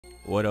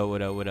What up,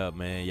 what up, what up,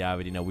 man? Y'all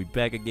already know we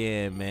back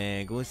again,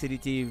 man. Goon City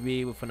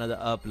TV with another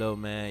upload,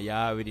 man.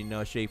 Y'all already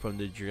know, straight from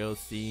the drill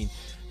scene,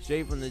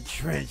 straight from the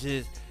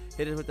trenches.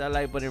 Hit us with that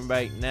like button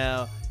right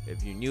now.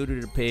 If you're new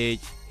to the page,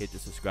 hit the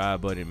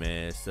subscribe button,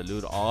 man.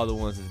 Salute all the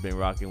ones that's been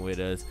rocking with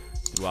us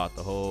throughout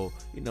the whole,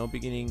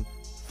 beginning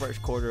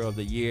first quarter of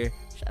the year.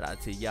 Shout out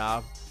to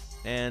y'all.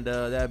 And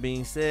that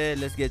being said,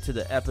 let's get to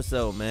the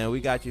episode, man. We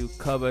got you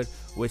covered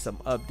with some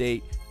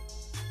update.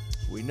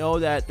 We know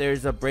that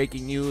there's a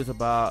breaking news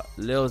about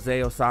Lil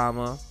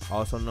Osama,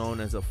 also known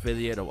as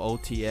affiliate of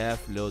OTV,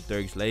 Lil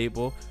Durk's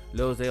label.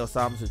 Lil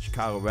Osama is a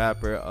Chicago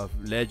rapper.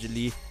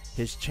 Allegedly,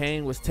 his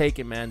chain was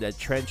taken, man. That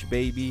trench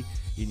baby,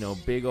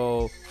 big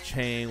old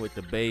chain with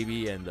the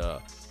baby and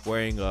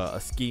wearing a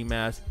ski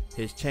mask.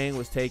 His chain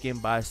was taken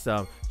by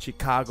some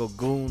Chicago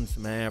goons,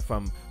 man,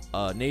 from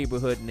a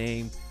neighborhood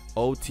named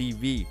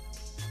OTV.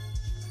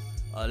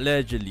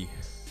 Allegedly.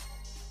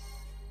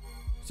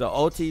 So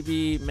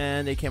OTV,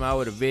 man, they came out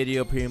with a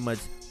video pretty much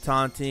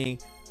taunting,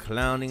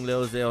 clowning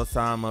Lil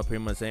Osama,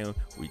 pretty much saying,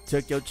 we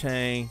took your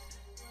chain.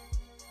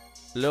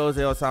 Lil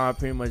Osama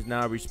pretty much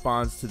now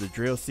responds to the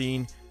drill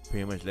scene,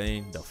 pretty much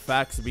letting the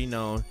facts be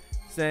known,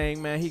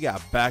 saying, man, he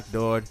got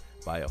backdoored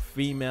by a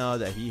female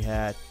that he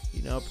had,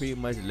 pretty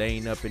much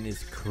laying up in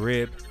his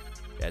crib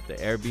at the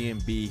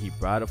Airbnb. He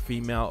brought a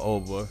female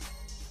over.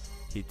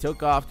 He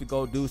took off to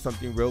go do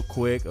something real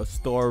quick, a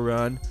store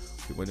run.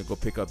 He went to go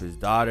pick up his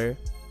daughter.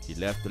 He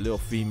left the little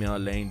female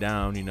laying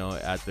down,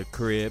 at the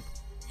crib.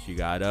 She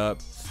got up,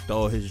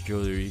 stole his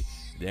jewelry,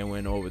 then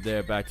went over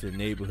there back to the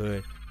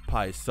neighborhood,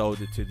 probably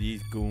sold it to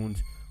these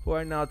goons who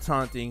are now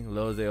taunting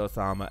Lil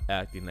Osama,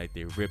 acting like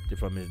they ripped it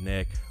from his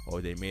neck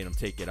or they made him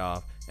take it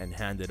off and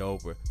hand it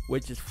over,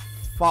 which is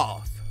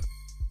false.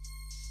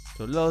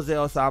 So Lil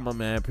Osama,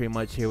 man, pretty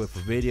much here with a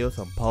video,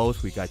 some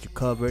posts. We got you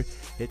covered.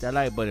 Hit that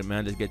like button,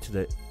 man. Let's get to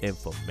the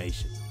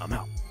information. I'm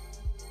out.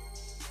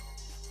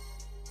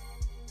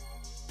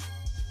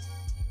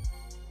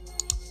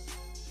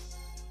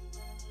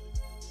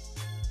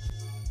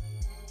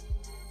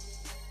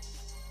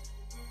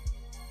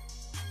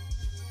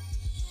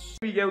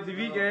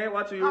 OTV gang,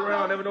 watching you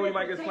around, never know you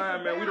might get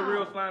slimed, man. We the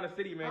real slime in the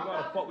city, man. You know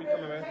how the fuck we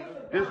coming, man.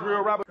 This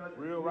real rapper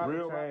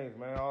change,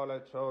 man. All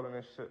that trolling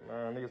and shit,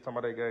 man. Niggas talking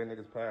about they gay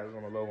niggas passes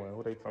on the low end.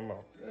 Who they talking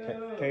about?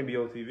 Can't be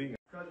OTV.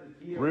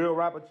 Real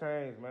rapper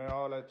change, man.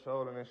 All that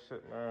trolling and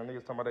shit, man.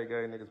 Niggas talking about they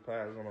gay niggas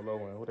passes on the low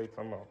end. Who they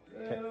talking about?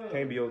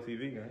 Can't be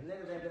OTV, gang.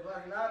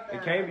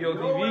 It can't be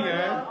OTV,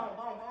 gang.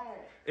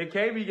 It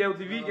can't be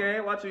OTV,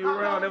 gang. Watching you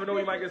around, never know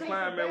you might get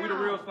slimed, man. We the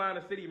real slime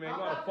in the city, man. You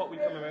know how the fuck we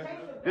coming, man.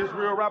 This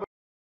real rapper.